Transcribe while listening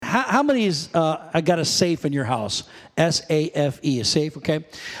how many is I got a safe in your house? S-A-F-E, a safe, okay?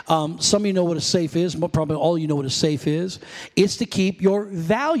 Some of you know what a safe is. Probably all you know what a safe is. It's to keep your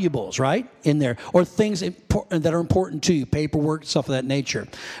valuables, right, in there, or things that are important to you, paperwork, stuff of that nature.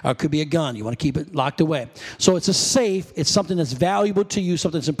 It could be a gun. You want to keep it locked away. So it's a safe. It's something that's valuable to you,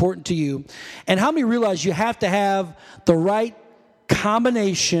 something that's important to you. And how many realize you have to have the right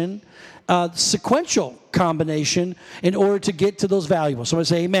combination, sequential combination, in order to get to those valuables? Somebody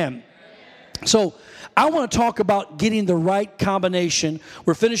say amen. So I want to talk about getting the right combination.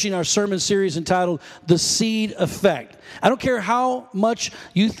 We're finishing our sermon series entitled The Seed Effect. I don't care how much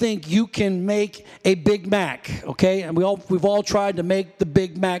you think you can make a Big Mac, okay? And we've all tried to make the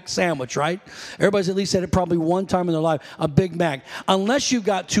Big Mac sandwich, right? Everybody's at least had it probably one time in their life, a Big Mac. Unless you've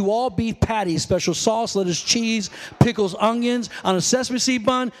got 2 all-beef patties, special sauce, lettuce, cheese, pickles, onions, on a sesame seed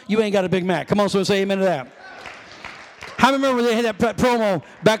bun, you ain't got a Big Mac. Come on, someone say amen to that. I remember they had that promo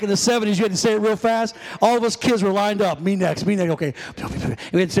back in the 70s. You had to say it real fast. All of us kids were lined up. Me next. Okay.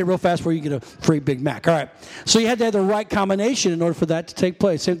 We had to say it real fast before you get a free Big Mac. All right. So you had to have the right combination in order for that to take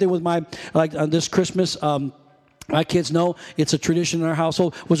place. Same thing with this Christmas. My kids know it's a tradition in our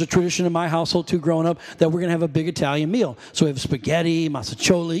household. It was a tradition in my household, too, growing up, that we're going to have a big Italian meal. So we have spaghetti,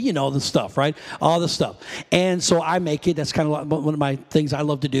 mazzacholi, you know, the stuff, right? All the stuff. And so I make it. That's kind of one of my things I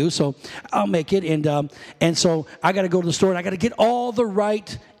love to do. So I'll make it. And so I got to go to the store, and I got to get all the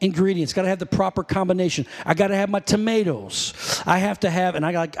right ingredients. Got to have the proper combination. I got to have my tomatoes. I have to have,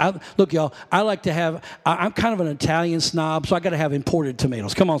 and look, y'all, I like to have, I'm kind of an Italian snob, so I got to have imported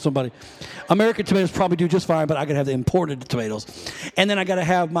tomatoes. Come on, somebody. American tomatoes probably do just fine, but I got to have the imported tomatoes. And then I got to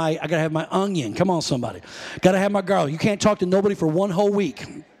have my onion. Come on, somebody. Got to have my garlic. You can't talk to nobody for one whole week,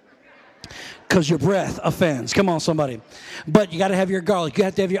 because your breath offends. Come on, somebody. But you got to have your garlic. You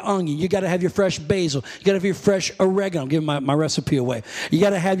have to have your onion. You got to have your fresh basil. You got to have your fresh oregano. I'm giving my recipe away. You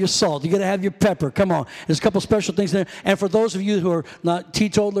got to have your salt. You got to have your pepper. Come on. There's a couple special things there. And for those of you who are not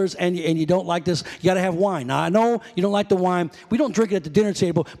teetotalers and you don't like this, you got to have wine. Now, I know you don't like the wine. We don't drink it at the dinner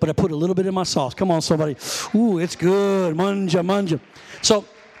table, but I put a little bit in my sauce. Come on, somebody. Ooh, it's good. Manja.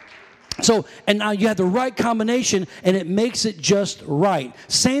 So, and now you have the right combination, and it makes it just right.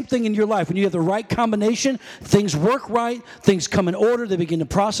 Same thing in your life. When you have the right combination, things work right, things come in order, they begin to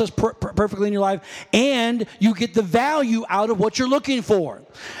process perfectly in your life, and you get the value out of what you're looking for.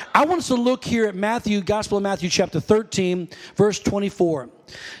 I want us to look here at Gospel of Matthew, chapter 13, verse 24. It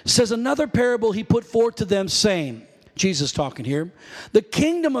says, another parable he put forth to them, saying, Jesus talking here, the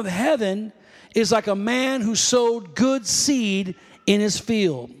kingdom of heaven is like a man who sowed good seed in his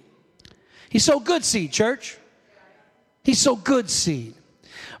field. He sowed good seed, church. He sowed good seed.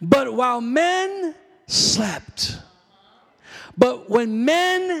 But while men slept,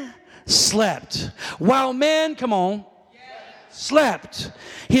 slept,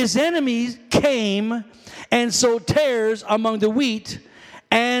 his enemies came and sowed tares among the wheat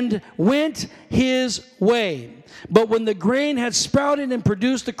and went his way. But when the grain had sprouted and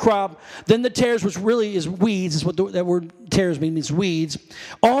produced the crop, then the tares, which really is weeds, is what that word tares means weeds,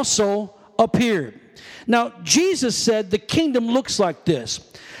 also appeared. Now, Jesus said the kingdom looks like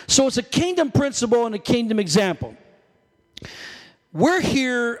this. So it's a kingdom principle and a kingdom example. We're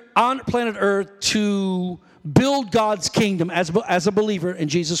here on planet Earth to build God's kingdom as a believer in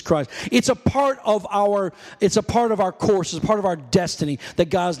Jesus Christ. It's a part of our course, it's a part of our destiny that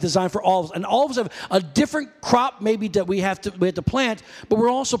God's designed for all of us. And all of us have a different crop maybe that we have to plant, but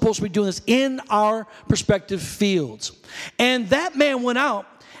we're all supposed to be doing this in our respective fields. And that man went out,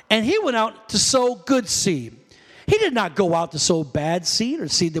 and he went out to sow good seed. He did not go out to sow bad seed or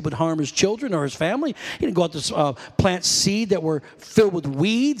seed that would harm his children or his family. He didn't go out to plant seed that were filled with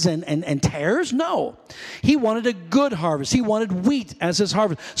weeds and tares. No. He wanted a good harvest. He wanted wheat as his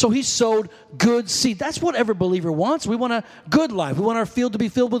harvest. So he sowed good seed. That's what every believer wants. We want a good life. We want our field to be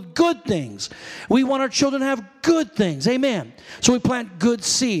filled with good things. We want our children to have good things. Amen. So we plant good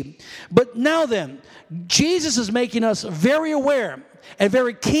seed. But now then, Jesus is making us very aware and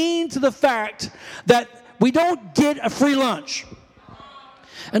very keen to the fact that we don't get a free lunch.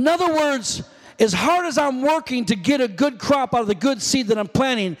 In other words, as hard as I'm working to get a good crop out of the good seed that I'm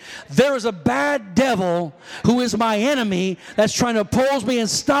planting, there is a bad devil who is my enemy that's trying to oppose me and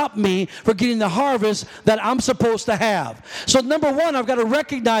stop me from getting the harvest that I'm supposed to have. So number one, I've got to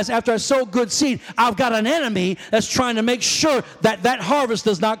recognize after I sow good seed, I've got an enemy that's trying to make sure that that harvest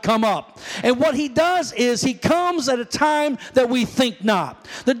does not come up. And what he does is he comes at a time that we think not.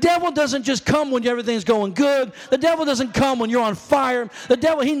 The devil doesn't just come when everything's going good. The devil doesn't come when you're on fire. The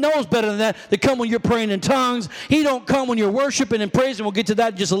devil, he knows better than that. To come when you're praying in tongues. He don't come when you're worshiping and praising. We'll get to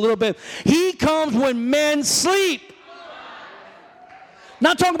that in just a little bit. He comes when men sleep.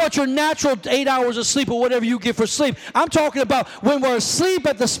 Not talking about your natural 8 hours of sleep or whatever you get for sleep. I'm talking about when we're asleep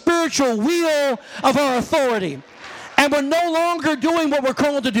at the spiritual wheel of our authority. And we're no longer doing what we're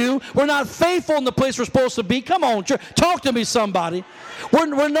called to do. We're not faithful in the place we're supposed to be. Come on, talk to me, somebody. We're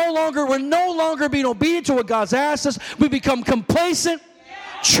no longer being obedient to what God's asked us. We become complacent.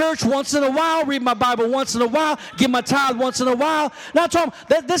 Church once in a while, read my Bible once in a while, give my tithe once in a while. Now, Tom,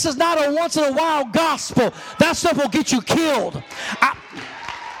 this is not a once in a while gospel. That stuff will get you killed.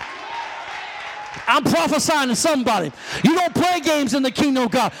 I'm prophesying to somebody. You don't play games in the kingdom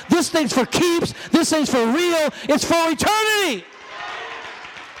of God. This thing's for keeps. This thing's for real. It's for eternity.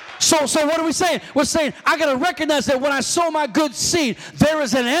 So what are we saying? We're saying, I got to recognize that when I sow my good seed, there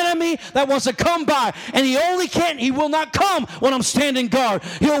is an enemy that wants to come by, and he will not come when I'm standing guard.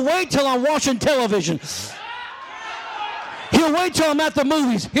 He'll wait till I'm watching television. He'll wait till I'm at the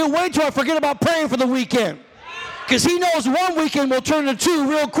movies. He'll wait till I forget about praying for the weekend. Because he knows one weekend will turn into two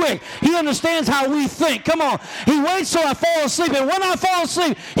real quick. He understands how we think. Come on. He waits till I fall asleep. And when I fall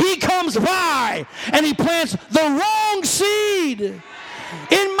asleep, he comes by and he plants the wrong seed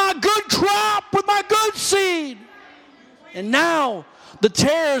in my good crop with my good seed. And now the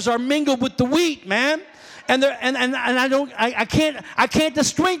tares are mingled with the wheat, man. And I can't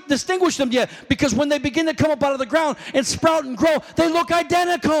distinguish them yet, because when they begin to come up out of the ground and sprout and grow, they look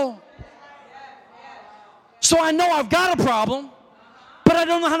identical. So I know I've got a problem, but I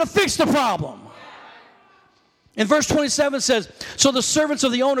don't know how to fix the problem. And verse 27 says, so the servants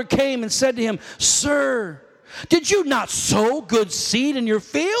of the owner came and said to him, Sir, did you not sow good seed in your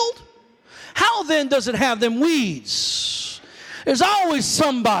field? How then does it have them weeds? There's always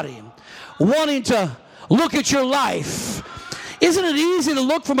somebody wanting to look at your life. Isn't it easy to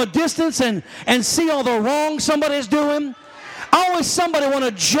look from a distance and see all the wrong somebody's doing? Always somebody want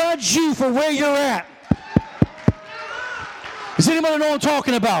to judge you for where you're at. Does anybody know what I'm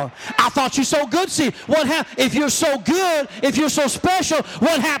talking about? I thought you sowed good seed. What happened? If you're so good, if you're so special,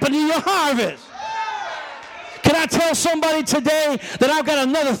 what happened to your harvest? Can I tell somebody today that I've got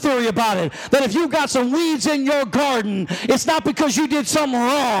another theory about it? That if you've got some weeds in your garden, it's not because you did something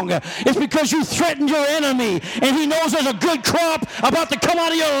wrong. It's because you threatened your enemy, and he knows there's a good crop about to come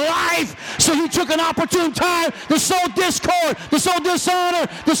out of your life. So he took an opportune time to sow discord, to sow dishonor,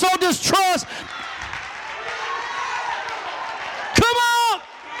 to sow distrust. Come on!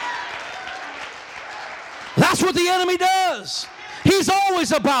 That's what the enemy does. He's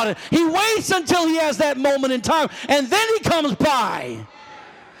always about it. He waits until he has that moment in time, and then he comes by.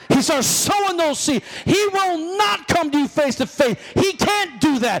 He starts sowing those seeds. He will not come to you face to face. He can't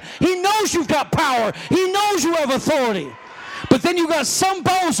do that. He knows you've got power. He knows you have authority. But then you got some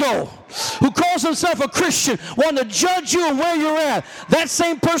bozo who calls himself a Christian wanting to judge you and where you're at. That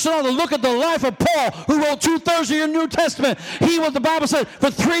same person ought to look at the life of Paul, who wrote 2/3 of your New Testament. He, what the Bible said,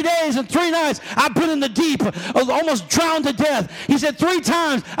 for 3 days and 3 nights, I've been in the deep, almost drowned to death. He said 3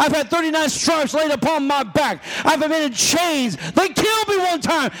 times, I've had 39 stripes laid upon my back. I've been in chains. They killed me one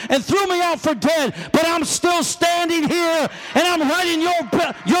time and threw me out for dead, but I'm still standing here, and I'm writing your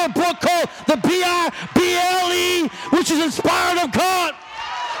book called the Bible, which is inspired of God.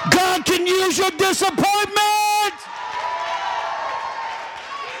 God can use your disappointment.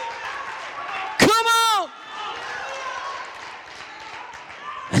 Come on.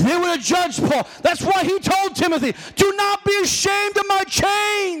 And they would have judged Paul. That's why he told Timothy, do not be ashamed of my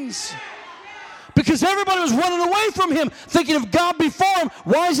chains. Because everybody was running away from him, thinking of God before him.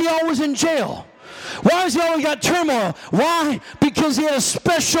 Why is he always in jail? Why has he always got turmoil? Why? Because he had a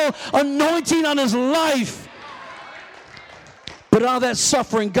special anointing on his life. But out of that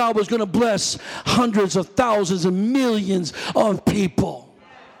suffering, God was going to bless hundreds of thousands and millions of people.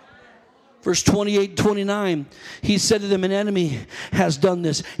 Verse 28, 29, he said to them, an enemy has done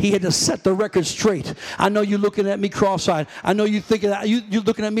this. He had to set the record straight. I know you're looking at me cross-eyed. I know you're thinking you're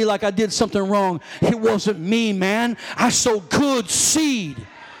looking at me like I did something wrong. It wasn't me, man. I sowed good seed.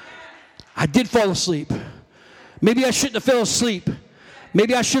 I did fall asleep. Maybe I shouldn't have fell asleep.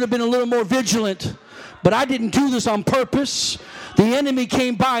 Maybe I should have been a little more vigilant. But I didn't do this on purpose. The enemy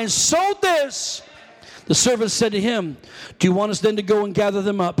came by and sowed this. The servant said to him, do you want us then to go and gather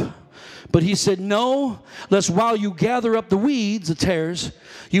them up? But he said, no, lest while you gather up the weeds, the tares,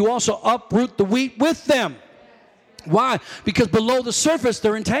 you also uproot the wheat with them. Why? Because below the surface,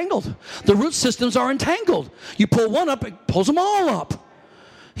 they're entangled. The root systems are entangled. You pull one up, it pulls them all up.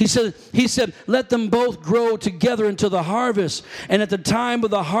 He said, let them both grow together until the harvest. And at the time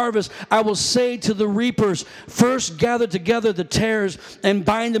of the harvest, I will say to the reapers, first gather together the tares and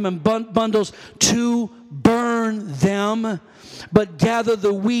bind them in bundles to burn them, but gather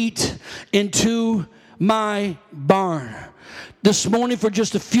the wheat into my barn. this morning for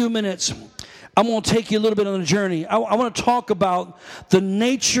just a few minutes, I'm going to take you a little bit on a journey. I want to talk about the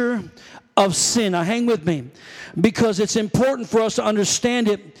nature of sin. Now, hang with me, because it's important for us to understand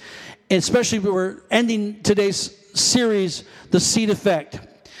it, especially when we're ending today's series, The Seed Effect.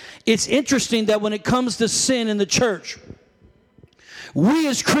 It's interesting that when it comes to sin in the church, we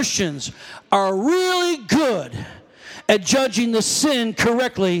as Christians are really good at judging the sin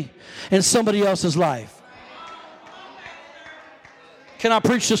correctly in somebody else's life. Can I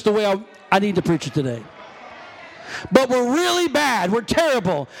preach this the way I need to preach it today? But we're really bad, we're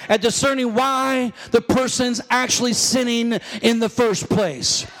terrible at discerning why the person's actually sinning in the first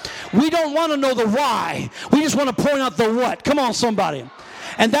place. We don't want to know the why. We just want to point out the what. Come on, somebody.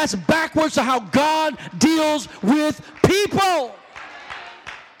 And that's backwards to how God deals with people.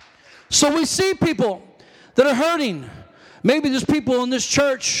 So we see people that are hurting. Maybe there's people in this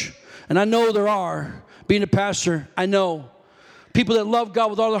church, and I know there are. Being a pastor, I know people that love God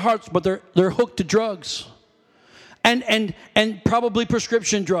with all their hearts, but they're hooked to drugs. And probably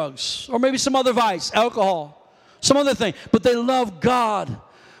prescription drugs, or maybe some other vice, alcohol, some other thing. But they love God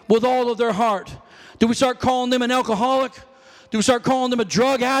with all of their heart. Do we start calling them an alcoholic? Do we start calling them a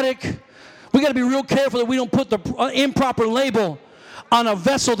drug addict? We got to be real careful that we don't put the improper label on a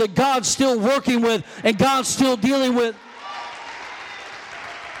vessel that God's still working with and God's still dealing with.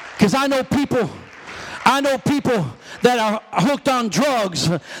 Because I know people that are hooked on drugs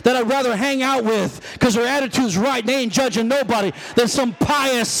that I'd rather hang out with because their attitude's right and they ain't judging nobody than some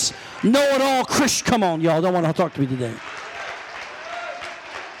pious, know-it-all Christian. Come on, y'all, don't want to talk to me today.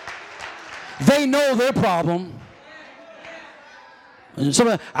 They know their problem. And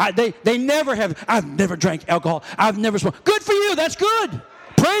they never have. I've never drank alcohol. I've never smoked. Good for you. That's good.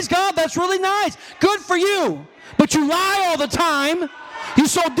 Praise God. That's really nice. Good for you. But you lie all the time. You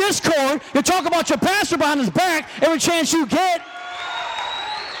sow discord. You talk about your pastor behind his back every chance you get.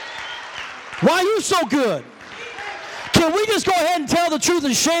 Why are you so good? Can we just go ahead and tell the truth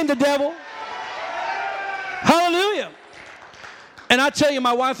and shame the devil? Hallelujah. And I tell you,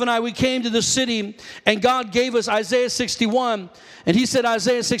 my wife and I, we came to this city, and God gave us Isaiah 61. And he said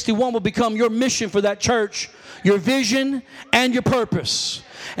Isaiah 61 will become your mission for that church, your vision, and your purpose.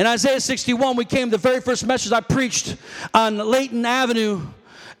 And Isaiah 61, we came, the very first message I preached on Layton Avenue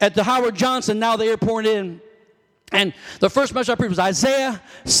at the Howard Johnson, now the Airport Inn. And the first message I preached was Isaiah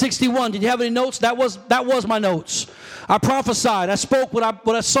 61. Did you have any notes? That was my notes. I prophesied. I spoke what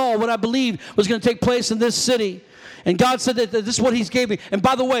I saw, what I believed was going to take place in this city. And God said that this is what he's gave me. And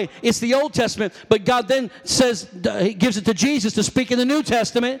by the way, it's the Old Testament, but God then says, he gives it to Jesus to speak in the New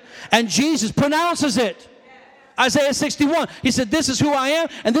Testament, and Jesus pronounces it. Isaiah 61. He said, this is who I am,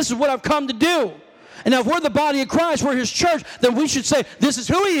 and this is what I've come to do. And now if we're the body of Christ, we're his church, then we should say, this is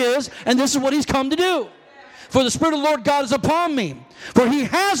who he is, and this is what he's come to do. For the Spirit of the Lord God is upon me, for he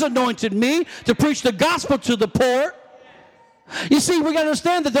has anointed me to preach the gospel to the poor. You see, we got to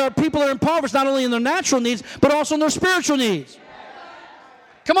understand that there are people that are impoverished not only in their natural needs, but also in their spiritual needs.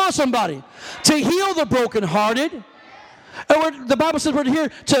 Come on, somebody. To heal the brokenhearted. And the Bible says we're here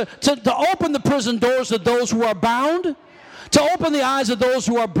to open the prison doors to those who are bound, to open the eyes of those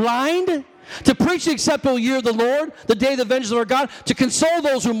who are blind, to preach the acceptable year of the Lord, the day of the vengeance of our God, to console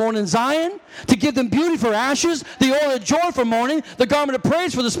those who mourn in Zion, to give them beauty for ashes, the oil of joy for mourning, the garment of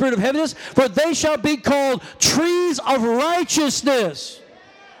praise for the spirit of heaviness, for they shall be called trees of righteousness,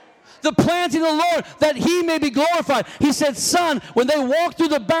 the planting of the Lord, that he may be glorified. He said, son, when they walk through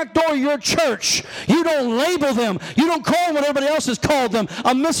the back door of your church, you don't label them. You don't call them what everybody else has called them,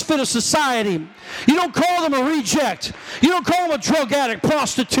 a misfit of society. You don't call them a reject. You don't call them a drug addict,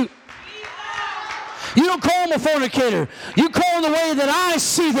 prostitute. You don't call them a fornicator. You call them the way that I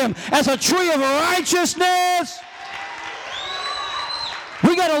see them, as a tree of righteousness.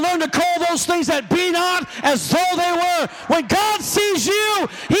 We got to learn to call those things that be not as though they were. When God sees you,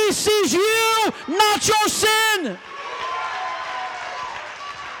 he sees you, not your sin.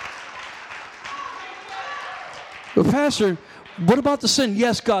 But Pastor, what about the sin?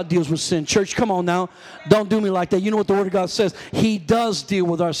 Yes, God deals with sin. Church, come on now. Don't do me like that. You know what the Word of God says. He does deal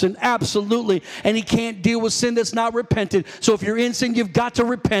with our sin. Absolutely. And he can't deal with sin that's not repented. So if you're in sin, you've got to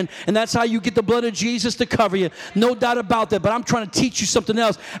repent. And that's how you get the blood of Jesus to cover you. No doubt about that. But I'm trying to teach you something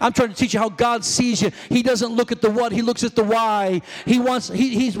else. I'm trying to teach you how God sees you. He doesn't look at the what. He looks at the why. He wants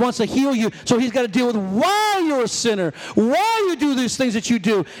to heal you. So he's got to deal with why you're a sinner. Why you do these things that you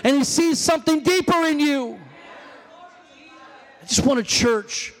do. And he sees something deeper in you. I just want a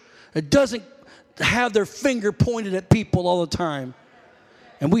church that doesn't have their finger pointed at people all the time.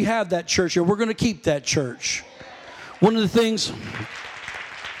 And we have that church here. We're going to keep that church. One of the things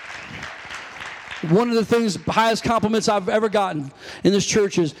One of the things, highest compliments I've ever gotten in this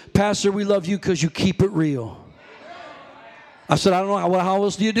church is, Pastor, we love you because you keep it real. I said, I don't know, how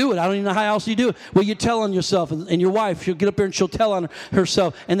else do you do it? I don't even know how else you do it. Well, you tell on yourself, and your wife, she'll get up there and she'll tell on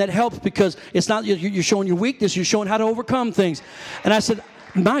herself, and that helps because it's not, you're showing your weakness, you're showing how to overcome things. And I said,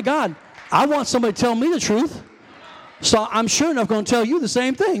 my God, I want somebody to tell me the truth. So I'm sure enough going to tell you the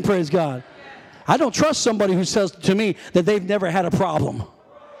same thing, praise God. I don't trust somebody who says to me that they've never had a problem.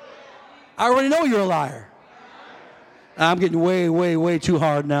 I already know you're a liar. I'm getting way, way, way too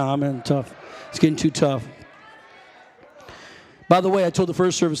hard now. I'm in tough. It's getting too tough. By the way, I told the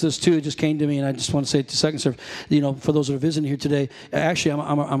first service this too. It just came to me, and I just want to say it to the second service. You know, for those that are visiting here today, actually,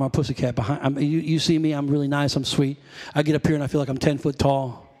 I'm a pussycat. You see me, I'm really nice, I'm sweet. I get up here and I feel like I'm 10 foot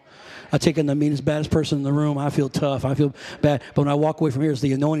tall. I take in the meanest, baddest person in the room. I feel tough. I feel bad. But when I walk away from here, it's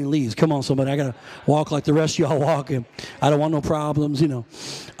the anointing leaves. Come on, somebody. I got to walk like the rest of y'all walking. I don't want no problems, you know.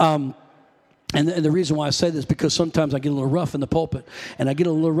 And the reason why I say this is because sometimes I get a little rough in the pulpit. And I get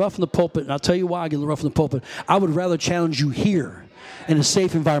a little rough in the pulpit, and I'll tell you why I get a little rough in the pulpit. I would rather challenge you here in a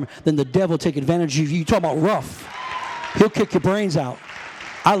safe environment than the devil take advantage of you. You talk about rough. He'll kick your brains out.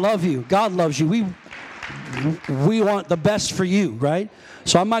 I love you. God loves you. We want the best for you, right?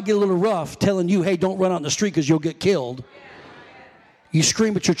 So I might get a little rough telling you, hey, don't run out in the street because you'll get killed. You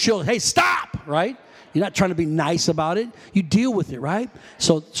scream at your children, hey, stop, right? You're not trying to be nice about it. You deal with it, right?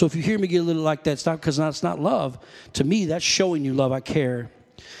 So if you hear me get a little like that, stop, because that's not love. To me, that's showing you love. I care.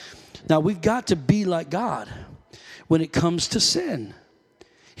 Now, we've got to be like God when it comes to sin.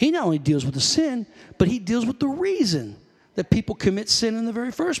 He not only deals with the sin, but he deals with the reason that people commit sin in the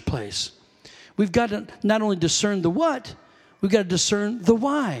very first place. We've got to not only discern the what, we've got to discern the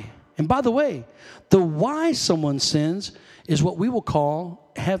why. And by the way, the why someone sins is what we will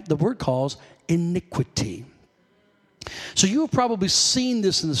the word calls iniquity. So you have probably seen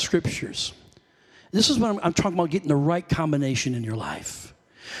this in the scriptures. This is what I'm talking about, getting the right combination in your life.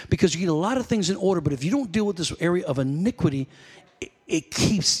 Because you get a lot of things in order, but if you don't deal with this area of iniquity, it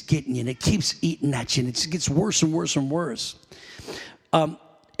keeps getting you, and it keeps eating at you, and it gets worse and worse and worse.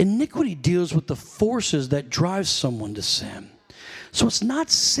 Iniquity deals with the forces that drive someone to sin. So it's not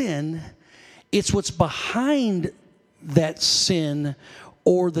sin, it's what's behind that sin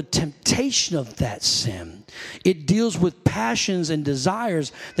or the temptation of that sin. It deals with passions and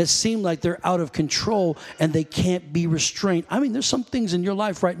desires that seem like they're out of control and they can't be restrained. I mean, there's some things in your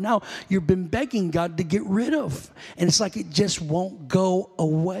life right now you've been begging God to get rid of, and it's like it just won't go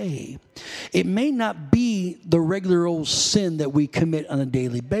away. It may not be the regular old sin that we commit on a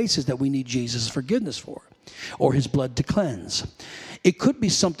daily basis that we need Jesus' forgiveness for or his blood to cleanse. It could be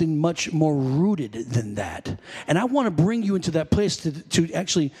something much more rooted than that. And I want to bring you into that place to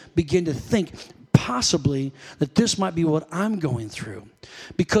actually begin to think possibly that this might be what I'm going through.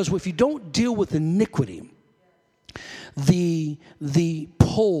 Because if you don't deal with iniquity, the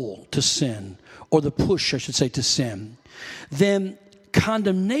pull to sin, or the push, I should say, to sin, then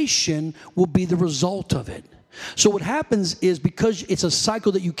condemnation will be the result of it. So what happens is, because it's a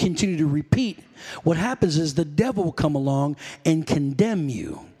cycle that you continue to repeat, what happens is the devil will come along and condemn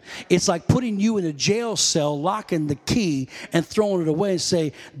you. It's like putting you in a jail cell, locking the key, and throwing it away and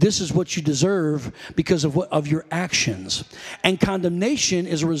say, this is what you deserve because of your actions. And condemnation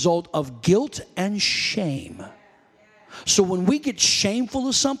is a result of guilt and shame. So when we get shameful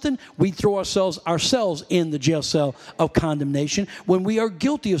of something, we throw ourselves in the jail cell of condemnation. When we are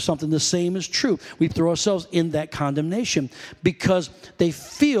guilty of something, the same is true. We throw ourselves in that condemnation because they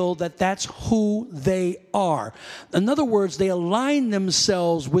feel that that's who they are. In other words, they align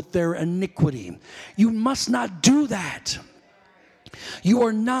themselves with their iniquity. You must not do that. You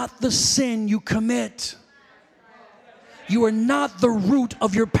are not the sin you commit. You are not the root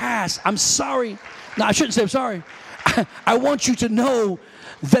of your past. I'm sorry. No, I shouldn't say I'm sorry. I want you to know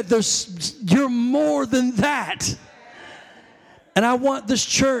that you're more than that. And I want this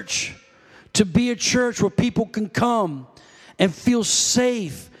church to be a church where people can come and feel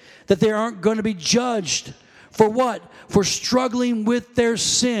safe, that they aren't going to be judged for what? For struggling with their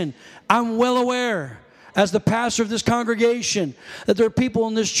sin. I'm well aware, as the pastor of this congregation, that there are people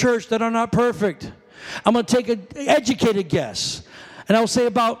in this church that are not perfect. I'm going to take an educated guess, and I'll say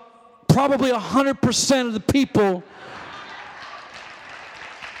about probably 100% of the people.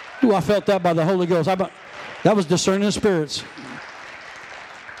 Ooh, I felt that by the Holy Ghost. That was discerning the spirits.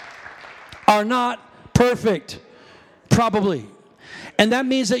 Are not perfect, probably. And that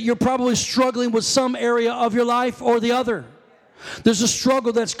means that you're probably struggling with some area of your life or the other. There's a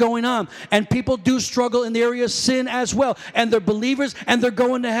struggle that's going on. And people do struggle in the area of sin as well. And they're believers and they're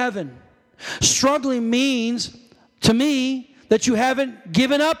going to heaven. Struggling means, to me, that you haven't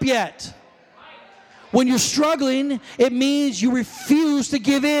given up yet. when you're struggling, it means you refuse to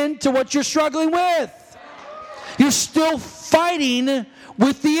give in to what you're struggling with. You're still fighting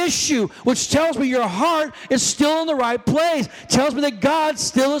with the issue, which tells me your heart is still in the right place. Tells me that God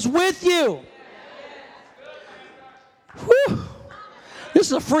still is with you. Whew. This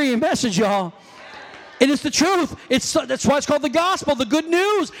is a free message, y'all. And it's the truth. That's why it's called the gospel, the good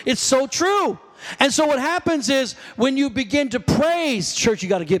news. It's so true. And so what happens is when you begin to praise, church, you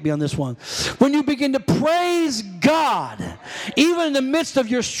got to get me on this one. When you begin to praise God, even in the midst of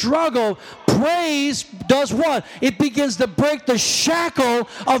your struggle, praise does what? It begins to break the shackle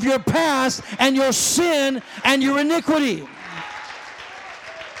of your past and your sin and your iniquity.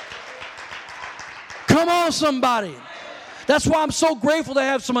 Come on, somebody. That's why I'm so grateful to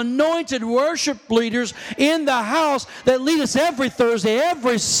have some anointed worship leaders in the house that lead us every Thursday,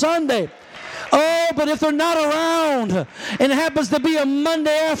 every Sunday. Oh, but if they're not around and it happens to be a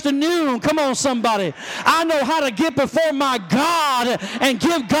Monday afternoon, come on, somebody. I know how to get before my God and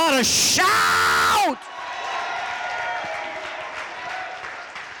give God a shout.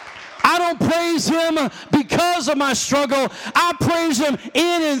 I don't praise Him because of my struggle. I praise Him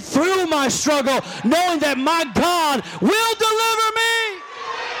in and through my struggle, knowing that my God will deliver me.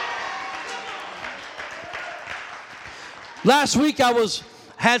 Last week I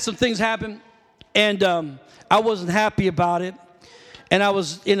had some things happen, and I wasn't happy about it. And I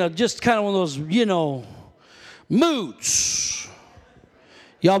was in just kind of one of those, moods.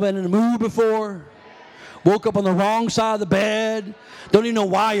 Y'all been in a mood before? Woke up on the wrong side of the bed. Don't even know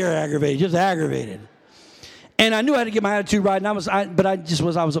why you're aggravated. Just aggravated. And I knew I had to get my attitude right. And I was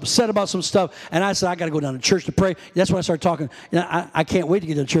upset about some stuff. And I said, I got to go down to church to pray. That's when I started talking. I can't wait to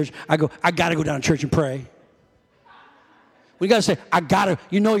get to church. I got to go down to church and pray. We got to say,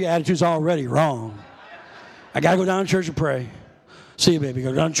 your attitude's already wrong. I got to go down to church and pray. See you, baby.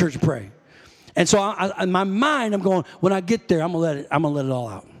 Go down to church and pray. And so in my mind, I'm going, when I get there, I'm going to let it all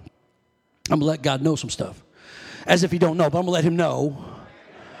out. I'm going to let God know some stuff. As if He don't know, but I'm going to let Him know.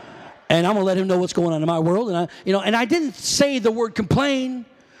 And I'm going to let Him know what's going on in my world. And I didn't say the word complain,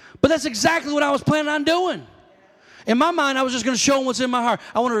 but that's exactly what I was planning on doing. In my mind, I was just going to show Him what's in my heart.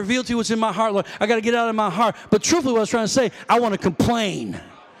 I want to reveal to you what's in my heart, Lord. I got to get it out of my heart. But truthfully, what I was trying to say, I want to complain.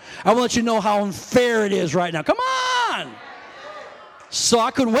 I want to let you know how unfair it is right now. Come on! So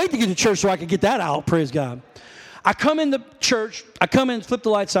I couldn't wait to get to church so I could get that out. Praise God. I come in the church. I come in, flip the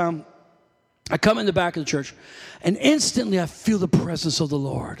lights on. I come in the back of the church, and instantly I feel the presence of the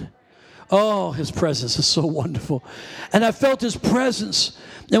Lord. Oh, His presence is so wonderful. And I felt His presence.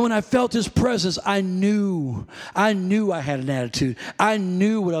 And when I felt His presence, I knew I had an attitude. I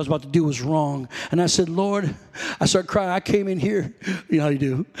knew what I was about to do was wrong. And I said, Lord, I started crying. I came in here. You know how you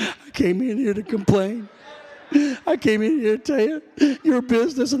do. I came in here to complain. I came in here to tell you your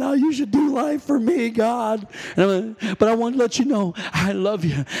business and how you should do life for me, God. But I want to let you know I love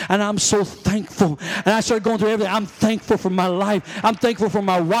you, and I'm so thankful. And I started going through everything. I'm thankful for my life. I'm thankful for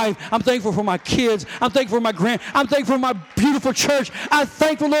my wife. I'm thankful for my kids. I'm thankful for my I'm thankful for my beautiful church. I'm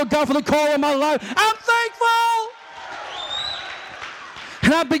thankful, Lord God, for the call of my life. I'm thankful.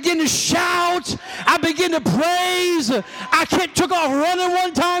 And I begin to shout. I begin to praise. I took off running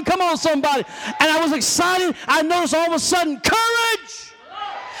one time. Come on, somebody. And I was excited. I noticed all of a sudden courage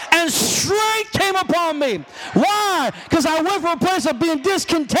and strength came upon me. Why? Because I went from a place of being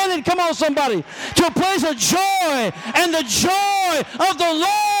discontented, come on, somebody, to a place of joy. And the joy of the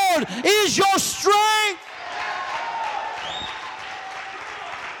Lord is your strength.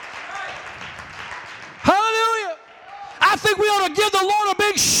 Hallelujah. I think we ought to give the Lord a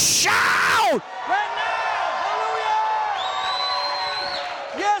big shout right now.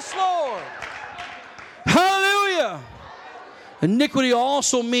 Hallelujah. Yes, Lord. Hallelujah. Iniquity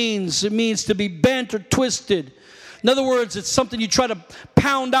also means to be bent or twisted. In other words, it's something you try to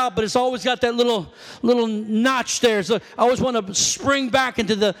pound out, but it's always got that little notch there. So I always want to spring back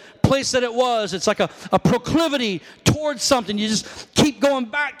into the place that it was. It's like a proclivity towards something. You just keep going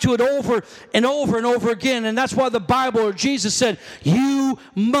back to it over and over and over again. And that's why the Bible or Jesus said, you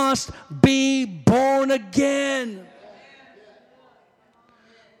must be born again.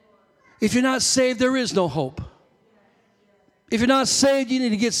 If you're not saved, there is no hope. If you're not saved, you need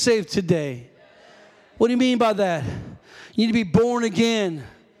to get saved today. What do you mean by that? You need to be born again.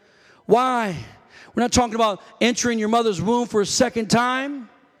 Why? We're not talking about entering your mother's womb for a second time.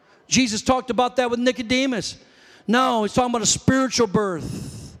 Jesus talked about that with Nicodemus. No, he's talking about a spiritual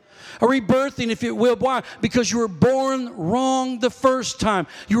birth. A rebirthing, if you will. Why? Because you were born wrong the first time.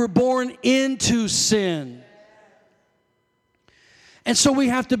 You were born into sin. And so we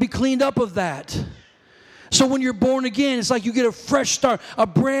have to be cleaned up of that. So when you're born again, it's like you get a fresh start, a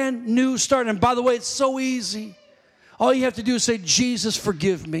brand new start. And by the way, it's so easy. All you have to do is say, Jesus,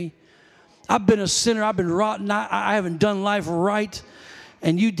 forgive me. I've been a sinner. I've been rotten. I haven't done life right.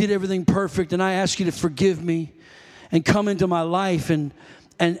 And you did everything perfect. And I ask you to forgive me and come into my life and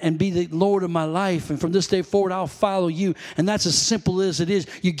be the Lord of my life. And from this day forward, I'll follow you. And that's as simple as it is.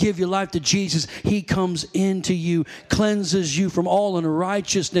 You give your life to Jesus. He comes into you, cleanses you from all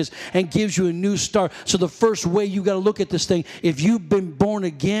unrighteousness, and gives you a new start. So the first way you got to look at this thing, if you've been born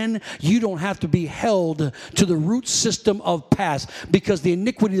again, you don't have to be held to the root system of past, because the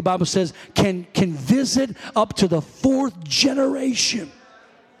iniquity, the Bible says, can visit up to the fourth generation.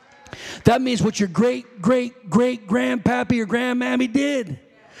 That means what your great-great-great-grandpappy or grandmammy did.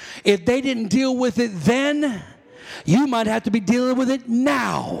 If they didn't deal with it then, you might have to be dealing with it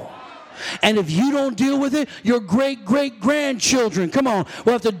now. And if you don't deal with it, your great-great-grandchildren, come on,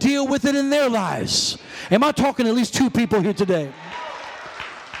 will have to deal with it in their lives. Am I talking to at least 2 people here today?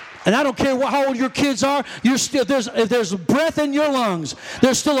 And I don't care how old your kids are, you're still, if there's breath in your lungs,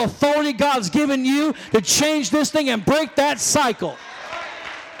 there's still authority God's given you to change this thing and break that cycle.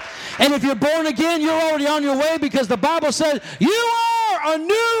 And if you're born again, you're already on your way, because the Bible said you are a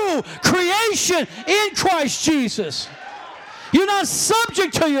new creation in Christ Jesus. You're not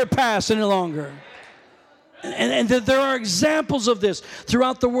subject to your past any longer. And there are examples of this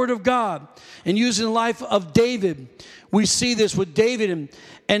throughout the Word of God. And using the life of David, we see this with David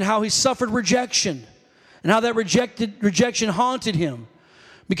and how he suffered rejection. And how that rejection haunted him.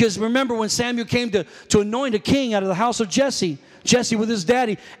 Because remember when Samuel came to anoint a king out of the house of Jesse with his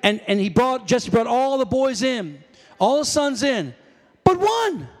daddy, and Jesse brought all the boys in, all the sons in, but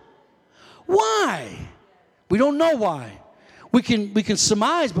one. Why? We don't know why. We can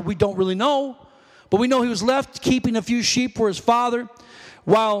surmise, but we don't really know. But we know he was left keeping a few sheep for his father,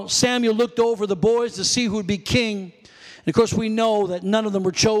 while Samuel looked over the boys to see who would be king. And of course we know that none of them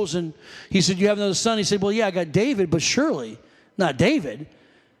were chosen. He said, "You have another son?" He said, "Well, yeah, I got David, but surely not David."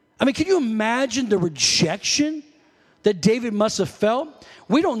 I mean, can you imagine the rejection that David must have felt?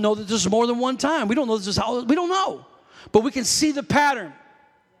 We don't know that this is more than one time. We don't know this is how, we don't know. But we can see the pattern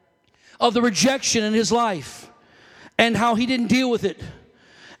of the rejection in his life, and how he didn't deal with it,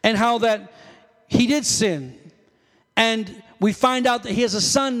 and how that he did sin. And we find out that he has a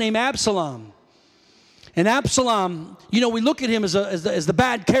son named Absalom. And Absalom, we look at him as the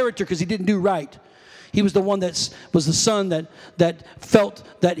bad character because he didn't do right. He was the one that was the son that felt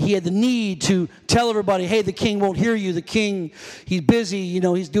that he had the need to tell everybody, hey, the king won't hear you. The king, he's busy,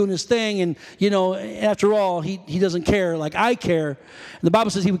 he's doing his thing. And, after all, he doesn't care like I care. And the Bible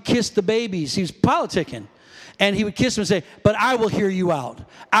says he would kiss the babies. He was politicking. And he would kiss them and say, but I will hear you out.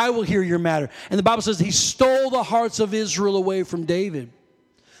 I will hear your matter. And the Bible says he stole the hearts of Israel away from David.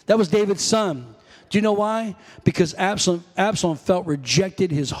 That was David's son. Do you know why? Because Absalom felt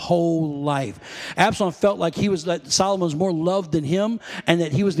rejected his whole life. Absalom felt like Solomon was more loved than him, and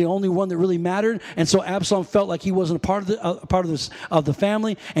that he was the only one that really mattered. And so Absalom felt like he wasn't a part of the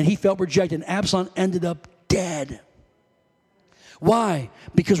family, and he felt rejected. And Absalom ended up dead. Why?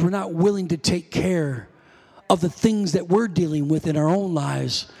 Because we're not willing to take care of the things that we're dealing with in our own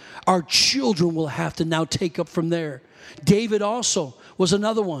lives. Our children will have to now take up from there. David also was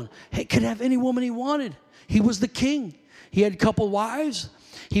another one. He could have any woman he wanted. He was the king. He had a couple wives.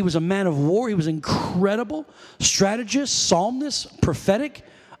 He was a man of war. He was incredible strategist, psalmist, prophetic,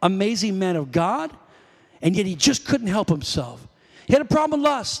 amazing man of God. And yet he just couldn't help himself. He had a problem with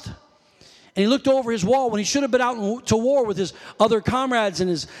lust. And he looked over his wall when he should have been out to war with his other comrades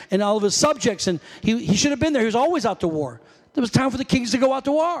and all of his subjects. And he should have been there. He was always out to war. There was time for the kings to go out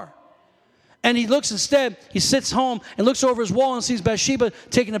to war. And he looks instead, he sits home and looks over his wall and sees Bathsheba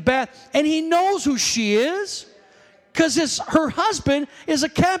taking a bath. And he knows who she is because her husband is a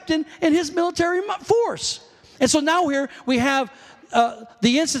captain in his military force. And so now here we have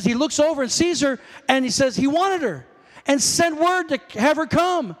the instance. He looks over and sees her, and he says he wanted her and sent word to have her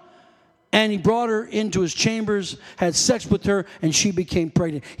come. And he brought her into his chambers, had sex with her, and she became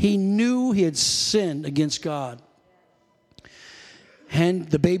pregnant. He knew he had sinned against God. And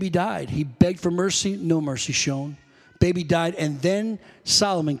the baby died. He begged for mercy, no mercy shown. Baby died, and then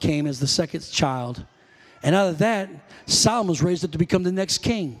Solomon came as the second child. And out of that, Solomon was raised up to become the next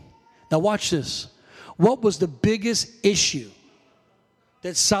king. Now watch this. What was the biggest issue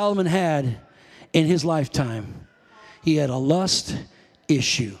that Solomon had in his lifetime? He had a lust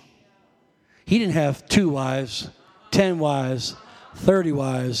issue. He didn't have 2 wives, 10 wives, 30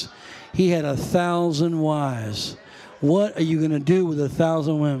 wives. He had 1,000 wives. What are you going to do with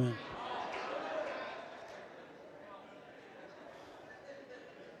 1,000 women?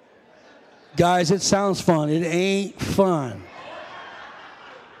 Guys, it sounds fun. It ain't fun.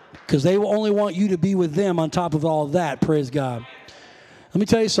 Because they will only want you to be with them on top of all that. Praise God. Let me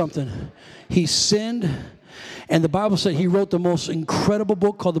tell you something. He sinned, and the Bible said he wrote the most incredible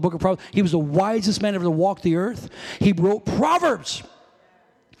book called the Book of Proverbs. He was the wisest man ever to walk the earth. He wrote Proverbs.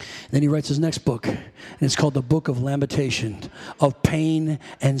 Then he writes his next book, and it's called the Book of Lamentation, of pain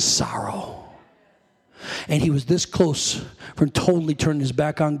and sorrow. And he was this close from totally turning his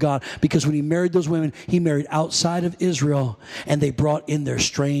back on God, because when he married those women, he married outside of Israel, and they brought in their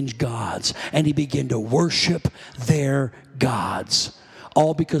strange gods, and he began to worship their gods,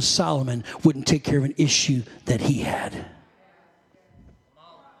 all because Solomon wouldn't take care of an issue that he had.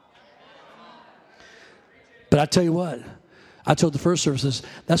 But I tell you what, I told the first services,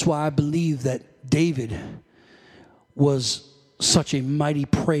 that's why I believe that David was such a mighty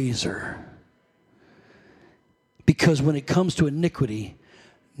praiser. Because when it comes to iniquity,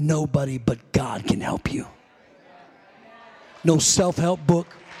 nobody but God can help you. No self-help book.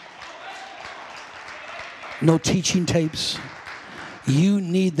 No teaching tapes. You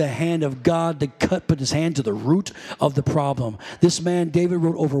need the hand of God to put his hand to the root of the problem. This man, David,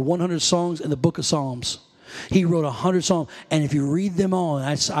 wrote over 100 songs in the book of Psalms. He wrote 100 songs. And if you read them all, and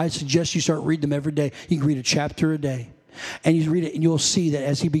I suggest you start reading them every day. You can read a chapter a day. And you read it, and you'll see that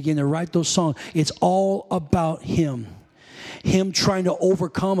as he began to write those songs, it's all about him. Him trying to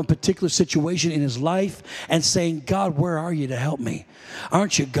overcome a particular situation in his life and saying, God, where are you to help me?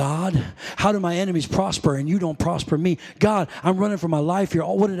 Aren't you God? How do my enemies prosper and you don't prosper me? God, I'm running for my life here.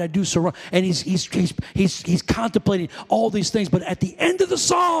 Oh, what did I do so wrong? And he's contemplating all these things. But at the end of the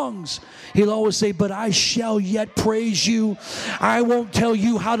songs, he'll always say, but I shall yet praise you. I won't tell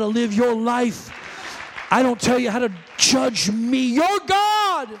you how to live your life. I don't tell you how to judge me. You're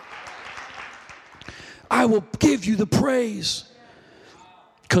God. I will give you the praise.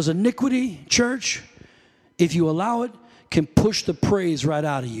 Because iniquity, church, if you allow it, can push the praise right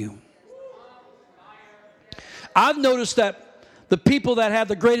out of you. I've noticed that the people that have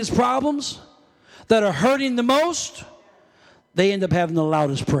the greatest problems, that are hurting the most, they end up having the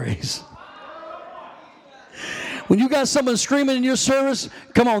loudest praise. When you got someone screaming in your service,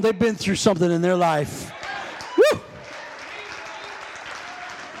 come on, they've been through something in their life. Woo!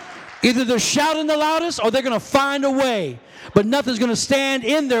 Either they're shouting the loudest or they're going to find a way. But nothing's going to stand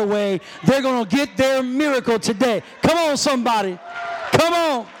in their way. They're going to get their miracle today. Come on, somebody. Come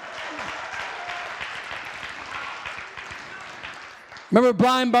on. Remember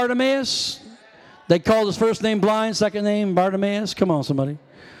blind Bartimaeus? They called his first name blind, second name Bartimaeus. Come on, somebody.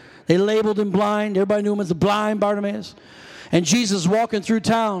 They labeled him blind. Everybody knew him as the blind Bartimaeus. And Jesus walking through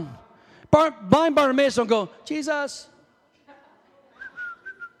town. Blind Bartimaeus don't go, Jesus.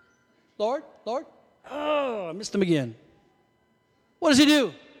 Lord, Lord. Oh, I missed him again. What does he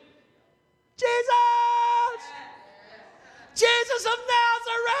do? Jesus! Jesus of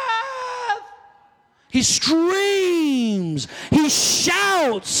Nazareth! He screams. He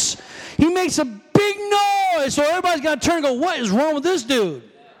shouts. He makes a big noise. So everybody's got to turn and go, what is wrong with this dude?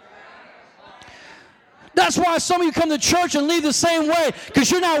 That's why some of you come to church and leave the same way, because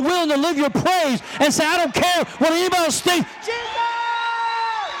you're not willing to live your praise and say, I don't care what anybody else thinks. Jesus!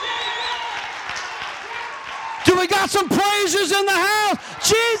 Do we got some praisers in the house?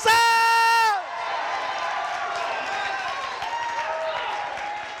 Jesus!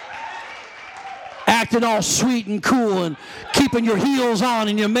 Acting all sweet and cool and keeping your heels on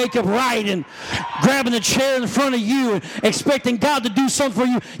and your makeup right and grabbing the chair in front of you and expecting God to do something for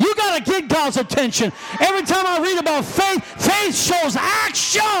you. You got to get God's attention. Every time I read about faith, faith shows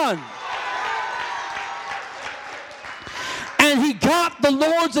action. And he got the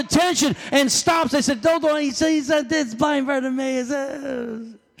Lord's attention and stops. They said, don't. He said this, blind Bartimaeus.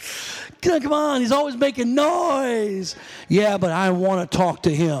 Come on, he's always making noise. Yeah, but I want to talk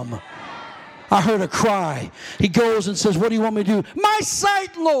to him. I heard a cry. He goes and says, what do you want me to do? My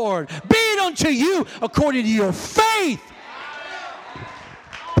sight, Lord, be it unto you according to your faith.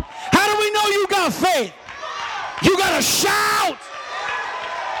 How do we know you got faith? You got to shout.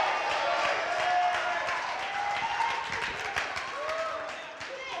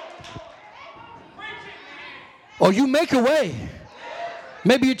 Or you make a way.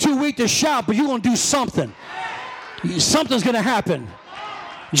 Maybe you're too weak to shout, but you're going to do something. Something's going to happen.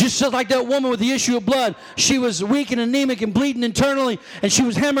 Just like that woman with the issue of blood. She was weak and anemic and bleeding internally, and she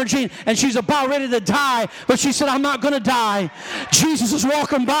was hemorrhaging, and she's about ready to die. But she said, I'm not going to die. Jesus is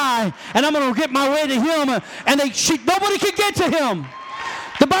walking by, and I'm going to get my way to him. And nobody could get to him.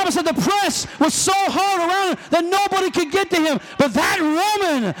 The Bible said the press was so hard around him that nobody could get to him. But that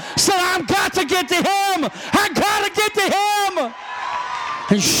woman said, I've got to get to him. I got to get to him.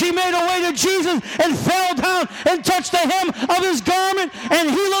 And she made her way to Jesus and fell down and touched the hem of his garment. And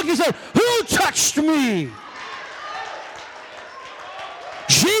he looked and said, who touched me?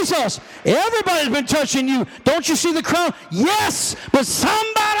 Jesus, everybody's been touching you. Don't you see the crowd? Yes, but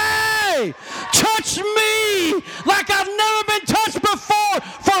somebody touched me like I've never been touched before.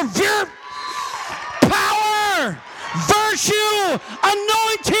 For your power, virtue,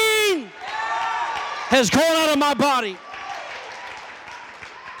 anointing has gone out of my body.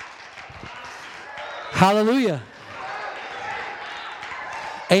 Hallelujah.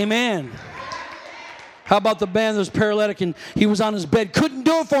 Amen. How about the man that was paralytic and he was on his bed, couldn't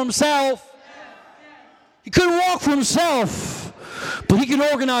do it for himself. He couldn't walk for himself, but he can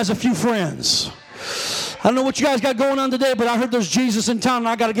organize a few friends. I don't know what you guys got going on today, but I heard there's Jesus in town and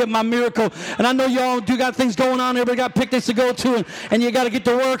I got to get my miracle. And I know y'all do got things going on. Everybody got picnics to go to and you got to get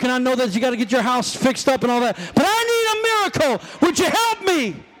to work. And I know that you got to get your house fixed up and all that. But I need a miracle. Would you help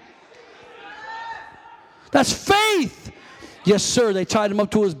me? That's faith. Yes, sir. They tied him up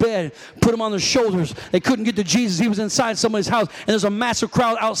to his bed, put him on their shoulders. They couldn't get to Jesus. He was inside somebody's house, and there's a massive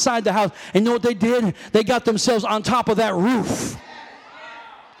crowd outside the house. And you know what they did? They got themselves on top of that roof,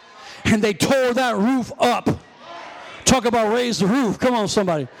 and they tore that roof up. Talk about raise the roof. Come on,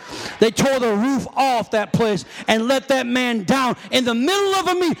 somebody. They tore the roof off that place and let that man down in the middle of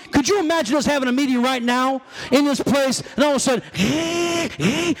a meeting. Could you imagine us having a meeting right now in this place, and all of a sudden,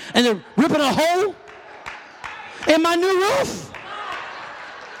 and they're ripping a hole in my new roof?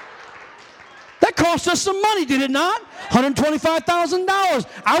 That cost us some money, did it not? $125,000.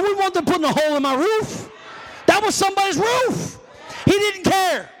 I wouldn't want them putting a hole in my roof. That was somebody's roof. He didn't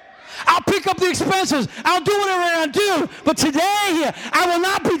care. I'll pick up the expenses. I'll do whatever I do. But today, I will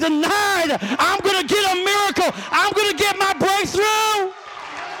not be denied. I'm going to get a miracle. I'm going to get my breakthrough.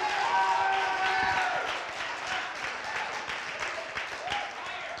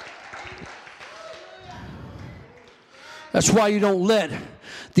 That's why you don't let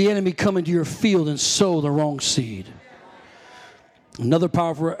the enemy come into your field and sow the wrong seed. Another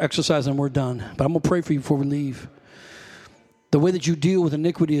powerful exercise and we're done. But I'm going to pray for you before we leave. The way that you deal with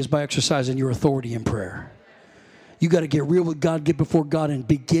iniquity is by exercising your authority in prayer. You got to get real with God, get before God, and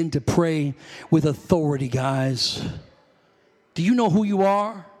begin to pray with authority, guys. Do you know who you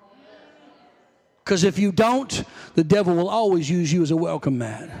are? Because if you don't, the devil will always use you as a welcome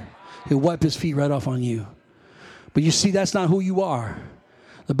mat. He'll wipe his feet right off on you. But you see, that's not who you are.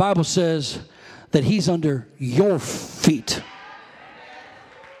 The Bible says that he's under your feet.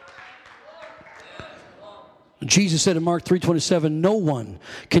 Jesus said in Mark 3:27, no one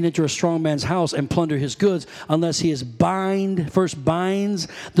can enter a strong man's house and plunder his goods unless he first binds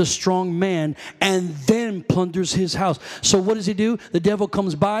the strong man and then plunders his house. So what does he do? The devil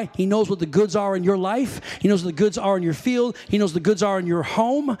comes by. He knows what the goods are in your life. He knows what the goods are in your field. He knows the goods are in your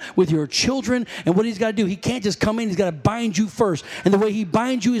home with your children. And what he's got to do, he can't just come in. He's got to bind you first. And the way he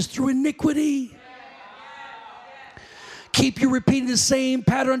binds you is through iniquity. Keep you repeating the same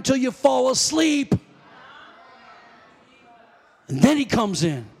pattern until you fall asleep. And then he comes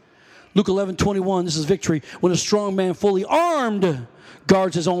in. Luke 11:21, this is victory. When a strong man fully armed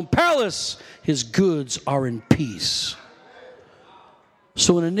guards his own palace, his goods are in peace.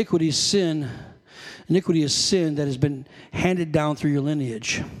 So an iniquity is sin that has been handed down through your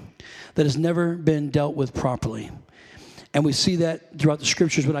lineage, that has never been dealt with properly. And we see that throughout the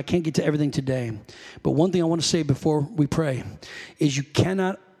scriptures, but I can't get to everything today. But one thing I want to say before we pray is you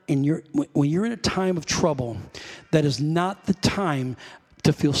cannot, when you're in a time of trouble, that is not the time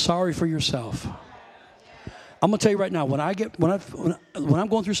to feel sorry for yourself. I'm going to tell you right now, when I'm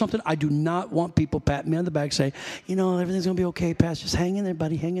going through something, I do not want people patting me on the back, say, you know, everything's going to be okay, Pastor. Just hang in there,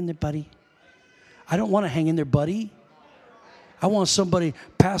 buddy. Hang in there, buddy. I don't want to hang in there, buddy. I want somebody,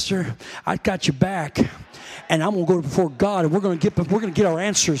 Pastor, I got your back, and I'm going to go before God, and we're going to get our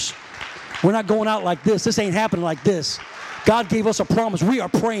answers. We're not going out like this. This ain't happening like this. God gave us a promise. We are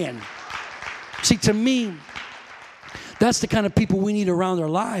praying. See, to me, that's the kind of people we need around our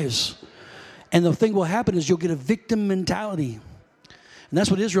lives. And the thing will happen is you'll get a victim mentality. And that's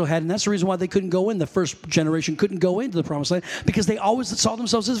what Israel had, and that's the reason why they couldn't go in. The first generation couldn't go into the promised land because they always saw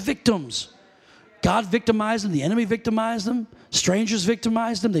themselves as victims. God victimized them. The enemy victimized them. Strangers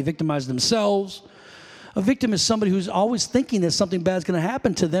victimized them. They victimized themselves. A victim is somebody who's always thinking that something bad's going to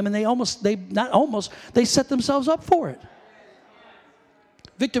happen to them, and they set themselves up for it.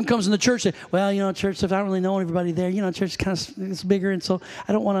 Victim comes in the church and say, well, you know, church, I don't really know everybody there. You know, church kind of it's bigger, and so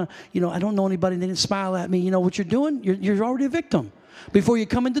I don't want to, you know, I don't know anybody. They didn't smile at me. You know what you're doing? You're already a victim. Before you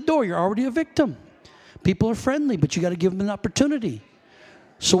come in the door, you're already a victim. People are friendly, but you got to give them an opportunity.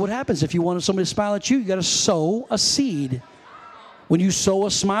 So what happens if you want somebody to smile at you? You got to sow a seed. When you sow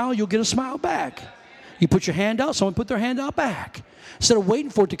a smile, you'll get a smile back. You put your hand out, someone put their hand out back. Instead of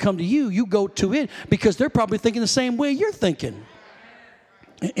waiting for it to come to you, you go to it because they're probably thinking the same way you're thinking.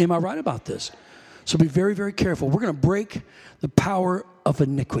 Am I right about this? So be very, very careful. We're going to break the power of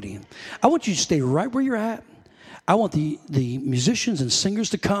iniquity. I want you to stay right where you're at. I want the musicians and singers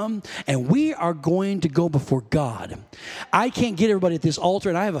to come, and we are going to go before God. I can't get everybody at this altar,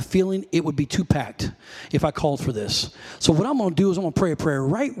 and I have a feeling it would be too packed if I called for this. So what I'm going to do is I'm going to pray a prayer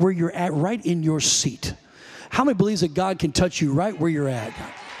right where you're at, right in your seat. How many believes that God can touch you right where you're at?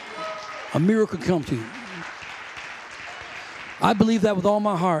 A miracle can come to you. I believe that with all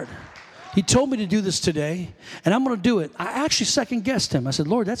my heart. He told me to do this today, and I'm going to do it. I actually second-guessed him. I said,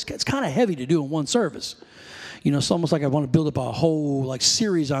 Lord, it's kind of heavy to do in one service. You know, it's almost like I want to build up a whole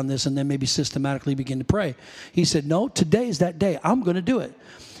series on this and then maybe systematically begin to pray. He said, no, today is that day. I'm going to do it.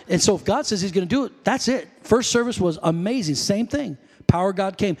 And so if God says he's going to do it, that's it. First service was amazing. Same thing. Power of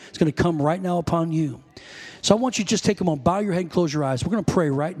God came. It's going to come right now upon you. So I want you to just take a moment, bow your head and close your eyes. We're going to pray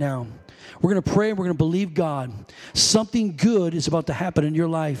right now. We're going to pray and we're going to believe God. Something good is about to happen in your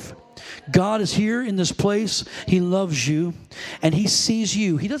life. God is here in this place. He loves you and he sees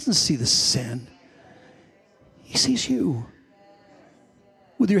you. He doesn't see the sin. He sees you.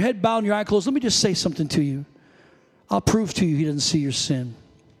 With your head bowed and your eye closed, let me just say something to you. I'll prove to you he doesn't see your sin.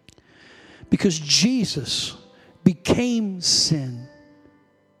 Because Jesus became sin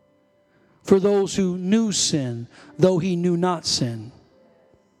for those who knew sin, though he knew not sin.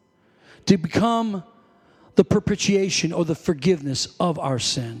 To become the propitiation or the forgiveness of our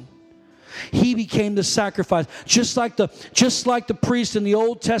sin. He became the sacrifice. Just like the priest in the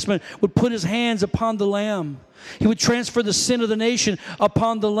Old Testament would put his hands upon the lamb. He would transfer the sin of the nation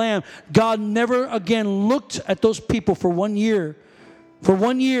upon the lamb. God never again looked at those people for 1 year. For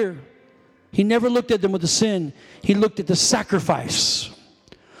 1 year, he never looked at them with the sin. He looked at the sacrifice.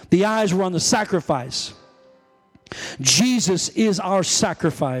 The eyes were on the sacrifice. Jesus is our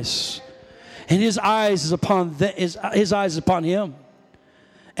sacrifice. And his eyes is upon his eyes is upon him.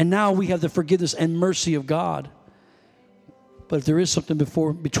 And now we have the forgiveness and mercy of God. But if there is something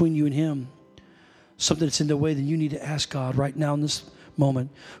between you and him, something that's in the way, then you need to ask God right now in this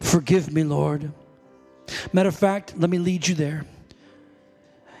moment. Forgive me, Lord. Matter of fact, let me lead you there.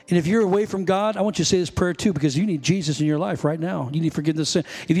 And if you're away from God, I want you to say this prayer too, because you need Jesus in your life right now. You need forgiveness of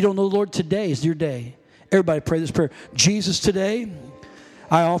sin. If you don't know the Lord, today is your day. Everybody pray this prayer. Jesus, today,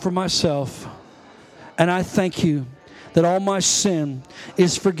 I offer myself, and I thank you that all my sin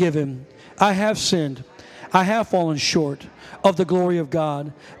is forgiven. I have sinned. I have fallen short of the glory of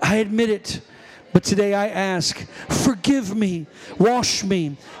God. I admit it. But today I ask, forgive me, wash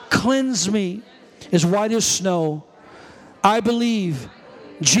me, cleanse me as white as snow. I believe,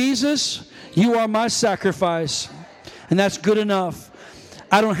 Jesus, you are my sacrifice, and that's good enough.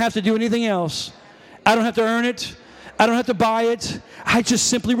 I don't have to do anything else. I don't have to earn it. I don't have to buy it. I just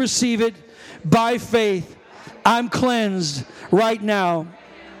simply receive it by faith. I'm cleansed right now.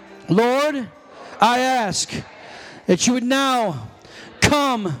 Lord, I ask that you would now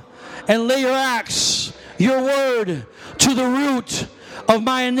come and lay your axe, your word, to the root of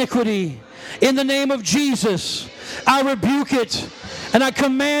my iniquity. In the name of Jesus, I rebuke it and I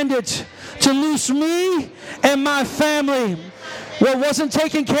command it to loose me and my family. What wasn't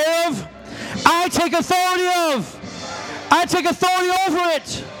taken care of, I take authority of. I take authority over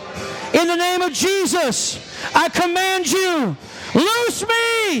it. In the name of Jesus, I command you, loose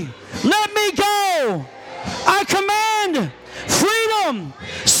me, let me go. I command freedom.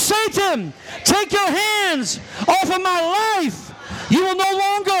 Satan, take your hands off of my life. You will no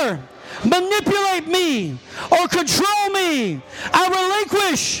longer manipulate me or control me. I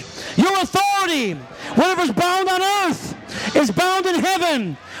relinquish your authority. Whatever's bound on earth is bound in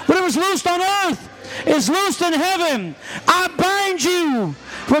heaven. Whatever's loosed on earth is loosed in heaven. I bind you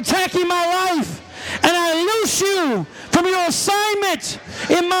for attacking my life, and I loose you from your assignment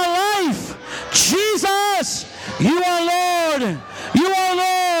in my life. Jesus, you are Lord. You are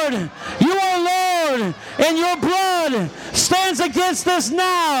Lord. You are Lord. And your blood stands against this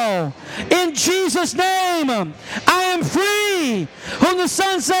now. In Jesus' name, I am free. Whom the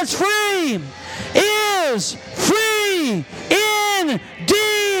Son sets free is